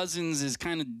 Kirk Cousins is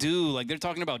kind of due. Like, they're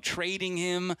talking about trading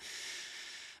him.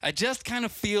 I just kind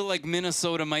of feel like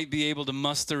Minnesota might be able to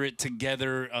muster it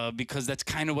together because that's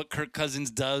kind of what Kirk Cousins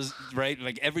does, right?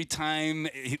 Like every time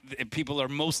people are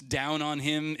most down on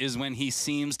him is when he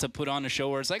seems to put on a show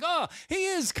where it's like, oh, he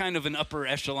is kind of an upper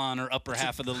echelon or upper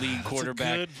half of the league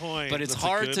quarterback. That's a good point. But it's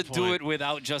hard to do it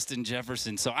without Justin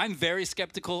Jefferson. So I'm very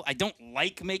skeptical. I don't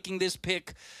like making this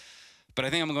pick. But I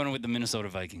think I'm going with the Minnesota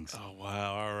Vikings. Oh,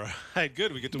 wow. All right.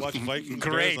 Good. We get to watch Vikings.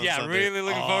 Great. On yeah, Sunday. really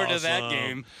looking forward to that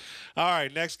game. All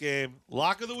right, next game.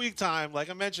 Lock of the week time. Like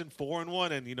I mentioned,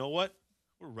 4-1. And you know what?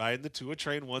 We're riding the Tua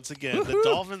train once again. The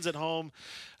Dolphins at home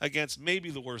against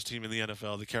maybe the worst team in the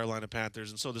NFL, the Carolina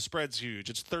Panthers. And so the spread's huge.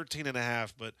 It's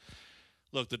 13.5. But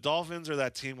look, the Dolphins are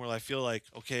that team where I feel like,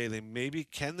 okay,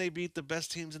 can they beat the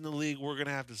best teams in the league? We're going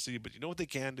to have to see. But you know what they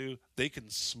can do? They can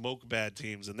smoke bad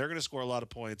teams, and they're going to score a lot of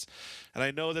points. And I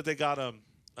know that they got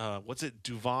what's it,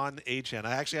 Duvon Achan.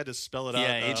 I actually had to spell it out.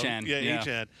 Achan.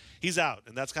 Achan. He's out,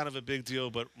 and that's kind of a big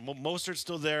deal. But Mostert's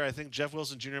still there. I think Jeff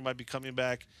Wilson Jr. might be coming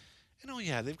back.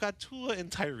 And they've got Tua and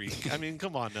Tyreek. I mean,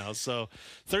 come on now. So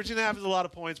 13.5 is a lot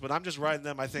of points, but I'm just riding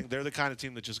them. I think they're the kind of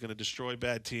team that's just going to destroy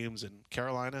bad teams, and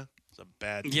Carolina is a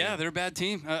bad team. Yeah, they're a bad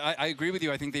team. I agree with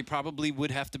you. I think they probably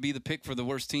would have to be the pick for the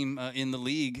worst team in the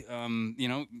league.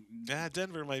 Yeah,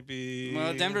 Denver might be.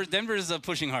 Well, Denver's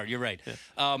pushing hard. You're right.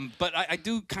 Yeah. But I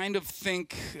do kind of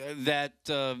think that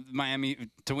Miami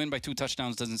to win by 2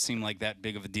 touchdowns doesn't seem like that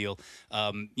big of a deal.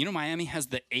 Miami has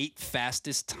the 8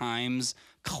 fastest times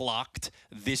clocked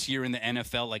this year in the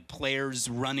NFL, like players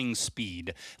running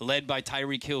speed, led by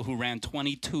Tyreek Hill, who ran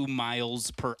 22 miles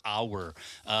per hour.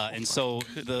 So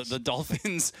the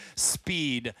Dolphins'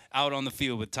 speed out on the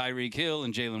field with Tyreek Hill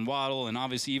and Jalen Waddle, and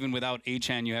obviously even without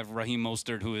Achan, you have Raheem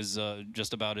Mostert, who is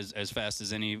just about as fast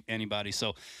as anybody.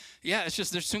 So, yeah, it's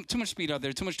just there's too much speed out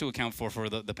there, too much to account for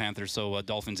the Panthers. So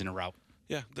Dolphins in a rout.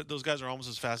 Yeah, those guys are almost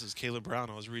as fast as Caleb Brown.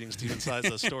 I was reading Steven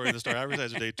Side's story in the Star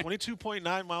Advertiser today.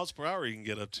 22.9 miles per hour he can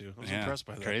get up to. I was impressed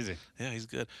by that. Crazy. Yeah, he's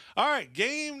good. All right,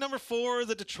 game number 4,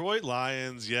 the Detroit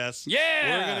Lions. Yes.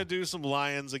 Yeah. We're going to do some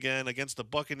Lions again against the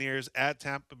Buccaneers at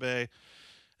Tampa Bay.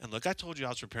 And look, I told you I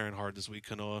was preparing hard this week,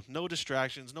 Kanoa. No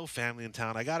distractions, no family in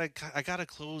town. I gotta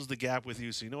close the gap with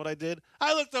you. So you know what I did?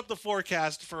 I looked up the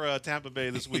forecast for Tampa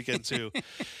Bay this weekend too.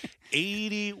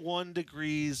 81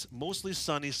 degrees, mostly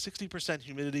sunny, 60%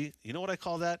 humidity. You know what I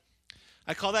call that?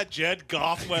 I call that Jed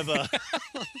Goff weather.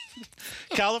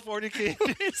 California kid.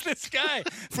 It's this guy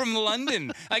from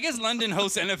London. I guess London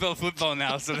hosts NFL football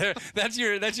now, so that's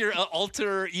your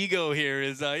alter ego here.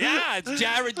 It's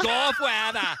Jared Goff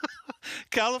weather.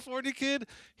 California kid.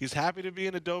 He's happy to be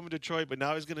in a dome in Detroit, but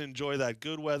now he's going to enjoy that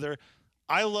good weather.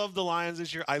 I love the Lions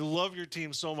this year. I love your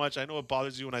team so much. I know it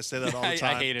bothers you when I say that all the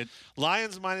time. I hate it.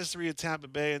 Lions -3 at Tampa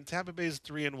Bay, and Tampa Bay is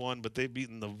 3-1, but they've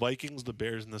beaten the Vikings, the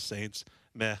Bears, and the Saints.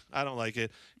 Meh, I don't like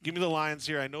it. Give me the Lions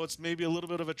here. I know it's maybe a little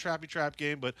bit of a trappy trap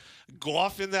game, but go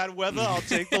off in that weather. I'll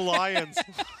take the Lions.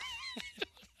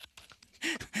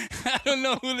 I don't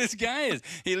know who this guy is.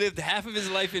 He lived half of his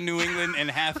life in New England and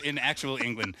half in actual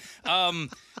England.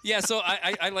 So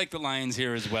I like the Lions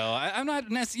here as well. I'm not,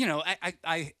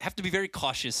 I have to be very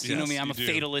cautious. You know me, I'm a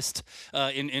fatalist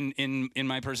in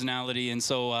my personality, and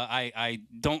so I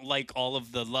don't like all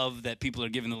of the love that people are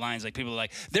giving the Lions. Like people are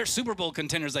like, they're Super Bowl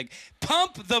contenders. Like,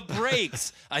 pump the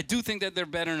brakes. I do think that they're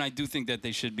better, and I do think that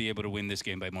they should be able to win this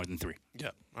game by more than 3. Yeah.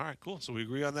 All right, cool. So we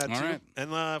agree on that too. Right.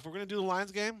 And if we're gonna do the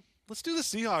Lions game, let's do the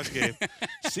Seahawks game.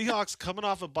 Seahawks coming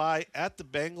off a bye at the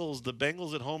Bengals. The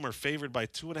Bengals at home are favored by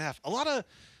 2.5.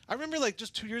 I remember like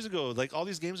just 2 years ago, like all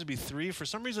these games would be 3. For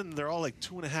some reason, they're all like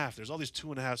 2.5. There's all these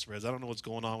 2.5 spreads. I don't know what's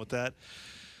going on with that.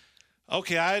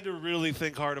 Okay, I had to really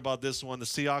think hard about this one. The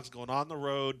Seahawks going on the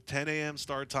road, 10 a.m.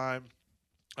 start time,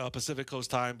 Pacific Coast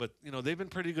time. But, they've been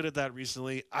pretty good at that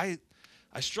recently. I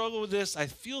struggle with this. I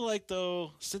feel like,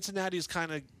 though, Cincinnati's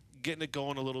kind of getting it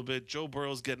going a little bit. Joe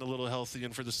Burrow's getting a little healthy.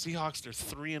 And for the Seahawks, they're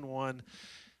 3-1.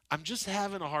 I'm just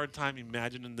having a hard time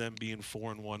imagining them being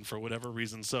 4-1 for whatever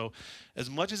reason. So as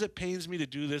much as it pains me to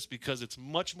do this because it's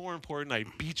much more important I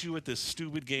beat you at this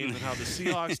stupid game than how the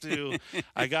Seahawks do,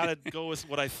 I got to go with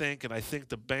what I think, and I think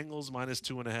the Bengals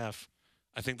 -2.5.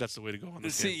 I think that's the way to go on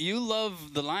this game. See, you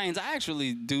love the Lions. I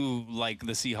actually do like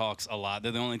the Seahawks a lot.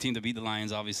 They're the only team to beat the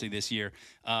Lions, obviously, this year.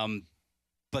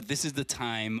 But this is the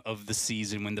time of the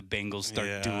season when the Bengals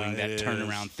start doing that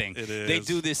turnaround thing. They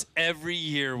do this every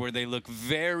year where they look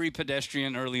very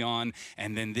pedestrian early on,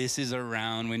 and then this is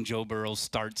around when Joe Burrow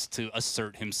starts to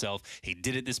assert himself. He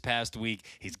did it this past week.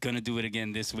 He's going to do it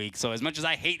again this week. So as much as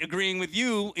I hate agreeing with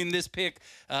you in this pick,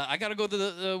 I got to go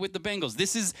with the Bengals.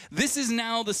 This is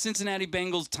now the Cincinnati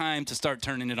Bengals' time to start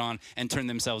turning it on and turn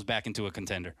themselves back into a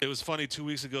contender. It was funny. 2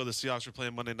 weeks ago, the Seahawks were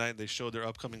playing Monday night, and they showed their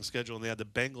upcoming schedule, and they had the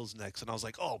Bengals next. And I was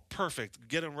like, oh, perfect.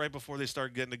 Get them right before they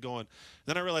start getting it going.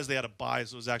 Then I realized they had a bye,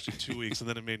 so it was actually 2 weeks, and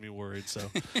then it made me worried.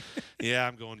 So, yeah,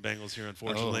 I'm going Bengals here,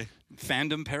 unfortunately.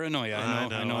 Fandom paranoia.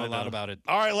 I know a lot about it.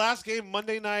 All right, last game,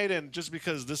 Monday night, and just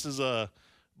because this is a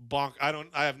bonk,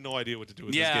 I have no idea what to do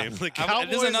with this game. The Cowboys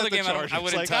this is another game Chargers. I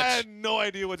wouldn't touch. I had no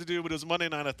idea what to do, but it was Monday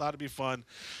night. I thought it'd be fun.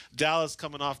 Dallas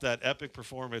coming off that epic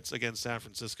performance against San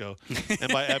Francisco.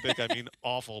 And by epic, I mean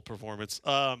awful performance.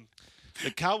 The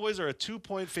Cowboys are a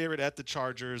 2-point favorite at the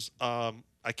Chargers.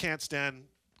 I can't stand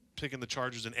picking the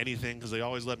Chargers in anything because they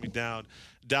always let me down.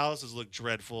 Dallas has looked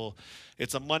dreadful.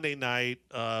 It's a Monday night.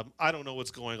 I don't know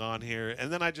what's going on here.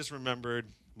 And then I just remembered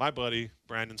my buddy,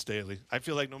 Brandon Staley. I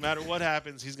feel like no matter what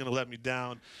happens, he's going to let me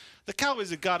down. The Cowboys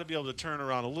have got to be able to turn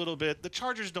around a little bit. The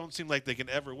Chargers don't seem like they can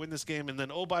ever win this game. And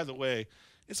then, oh, by the way,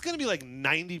 it's going to be like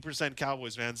 90%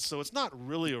 Cowboys fans, so it's not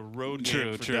really a road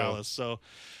game for Dallas. So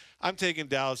I'm taking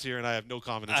Dallas here, and I have no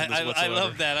confidence in this whatsoever. I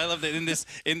love that. I love that.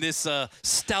 In this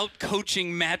stout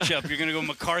coaching matchup, you're going to go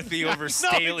McCarthy over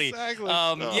Staley. Exactly.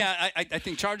 Yeah, I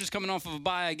think Chargers coming off of a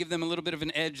bye. I give them a little bit of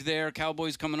an edge there.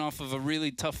 Cowboys coming off of a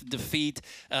really tough defeat.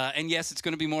 And, yes, it's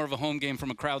going to be more of a home game from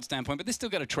a crowd standpoint, but they still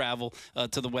got to travel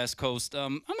to the West Coast.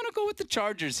 I'm going to go with the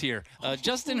Chargers here.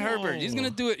 Justin Herbert, he's going to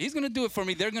do it. He's going to do it for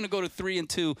me. They're going to go to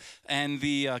 3-2, and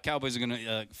the Cowboys are going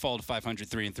to fall to 500,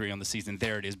 3-3 on the season.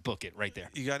 There it is. Book it right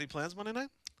there. You got any plans Monday night?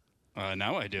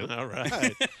 Now I do. All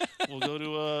right. We'll go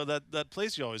to that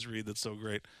place you always read that's so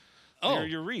great. Oh,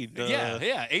 your read. Yeah,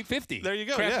 850. There you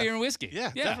go. Craft beer and whiskey. Yeah,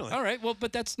 definitely. All right. Well,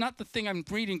 but that's not the thing I'm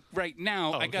reading right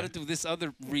now. I got to do this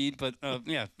other read, but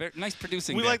yeah, very nice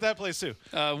producing. We like that place too.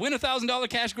 Win $1,000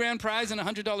 cash grand prize and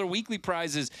 $100 weekly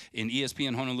prizes in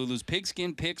ESPN Honolulu's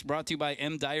Pigskin Picks, brought to you by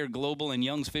M. Dyer Global and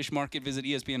Young's Fish Market. Visit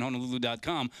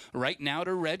ESPNHonolulu.com right now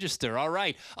to register. All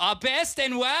right. Our best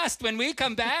and worst when we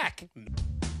come back.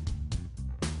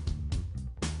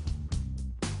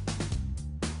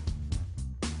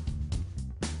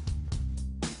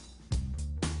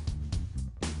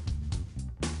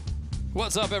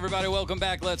 What's up, everybody? Welcome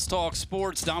back. Let's Talk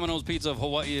Sports. Domino's Pizza of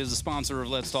Hawaii is a sponsor of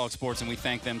Let's Talk Sports, and we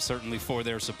thank them certainly for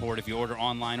their support. If you order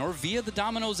online or via the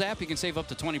Domino's app, you can save up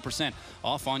to 20%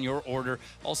 off on your order.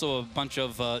 Also, a bunch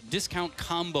of discount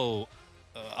combo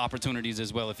opportunities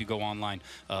as well if you go online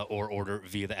or order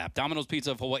via the app. Domino's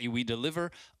Pizza of Hawaii, we deliver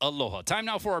aloha. Time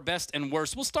now for our best and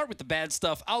worst. We'll start with the bad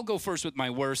stuff. I'll go first with my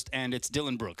worst, and it's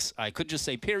Dylan Brooks. I could just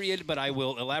say period, but I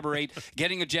will elaborate.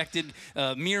 Getting ejected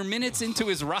mere minutes into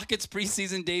his Rockets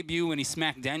preseason debut when he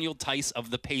smacked Daniel Tice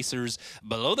of the Pacers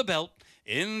below the belt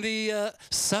in the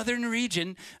southern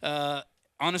region.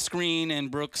 On a screen, and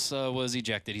Brooks was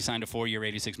ejected. He signed a 4-year,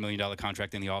 $86 million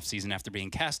contract in the offseason after being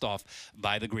cast off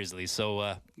by the Grizzlies.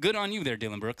 So good on you there,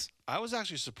 Dylan Brooks. I was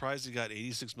actually surprised he got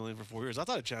 $86 million for 4 years. I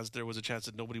thought there was a chance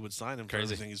that nobody would sign him for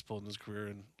everything he's pulled in his career,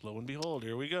 and lo and behold,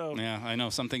 here we go. Yeah, I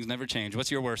know. Some things never change. What's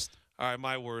your worst? All right,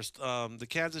 my worst. The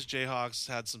Kansas Jayhawks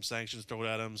had some sanctions thrown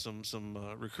at them, some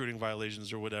recruiting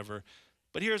violations or whatever.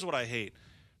 But here's what I hate.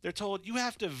 They're told you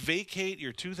have to vacate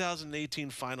your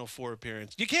 2018 Final Four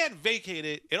appearance. You can't vacate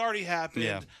it. It already happened.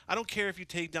 Yeah. I don't care if you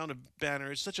take down a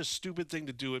banner. It's such a stupid thing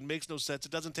to do. It makes no sense.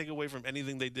 It doesn't take away from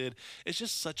anything they did. It's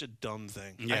just such a dumb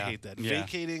thing. Yeah. I hate that. Yeah.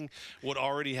 Vacating what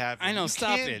already happened. I know.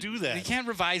 Stop it. You can't do that. You can't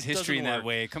revise history in that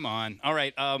way. Come on. All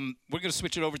right. We're going to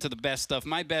switch it over to the best stuff.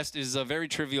 My best is very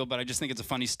trivial, but I just think it's a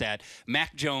funny stat.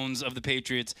 Mac Jones of the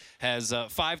Patriots has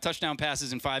 5 touchdown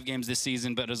passes in 5 games this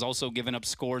season, but has also given up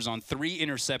scores on 3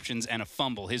 interceptions and a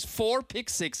fumble. His 4 pick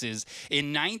sixes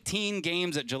in 19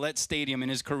 games at Gillette Stadium in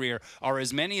his career are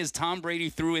as many as Tom Brady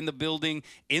threw in the building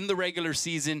in the regular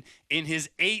season in his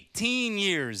 18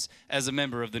 years as a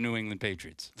member of the New England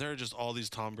Patriots. There are just all these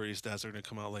Tom Brady stats that are going to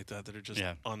come out like that are just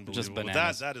unbelievable. Just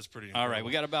bananas. That is pretty incredible. All right,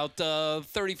 we got about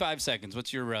 35 seconds.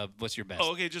 What's your best?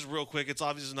 Oh, okay, just real quick. It's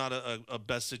obviously not a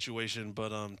best situation,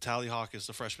 but Tally Hawk is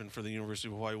the freshman for the University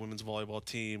of Hawaii women's volleyball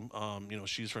team.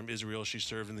 She's from Israel. She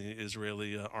served in the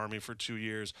Israeli army for 2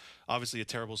 years. Obviously a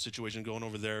terrible situation going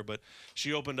over there, but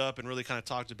she opened up and really kind of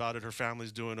talked about it. Her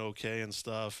family's doing okay and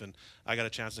stuff, and I got a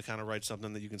chance to kind of write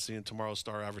something that you can see in tomorrow's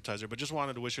Star Advertiser, but just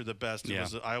wanted to wish her the best. It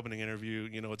was an eye-opening interview.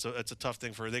 It's a tough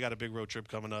thing for her. They got a big road trip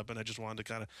coming up, and I just wanted to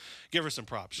kind of give her some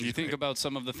props. You think about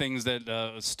some of the things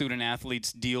that student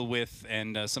athletes deal with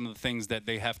and some of the things that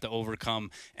they have to overcome,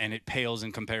 and it pales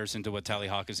in comparison to what Tally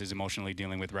Hawkins is emotionally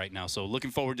dealing with right now. So looking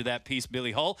forward to that piece,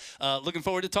 Billy Hull. Looking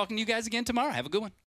forward to talking to you guys again tomorrow. Have a good one.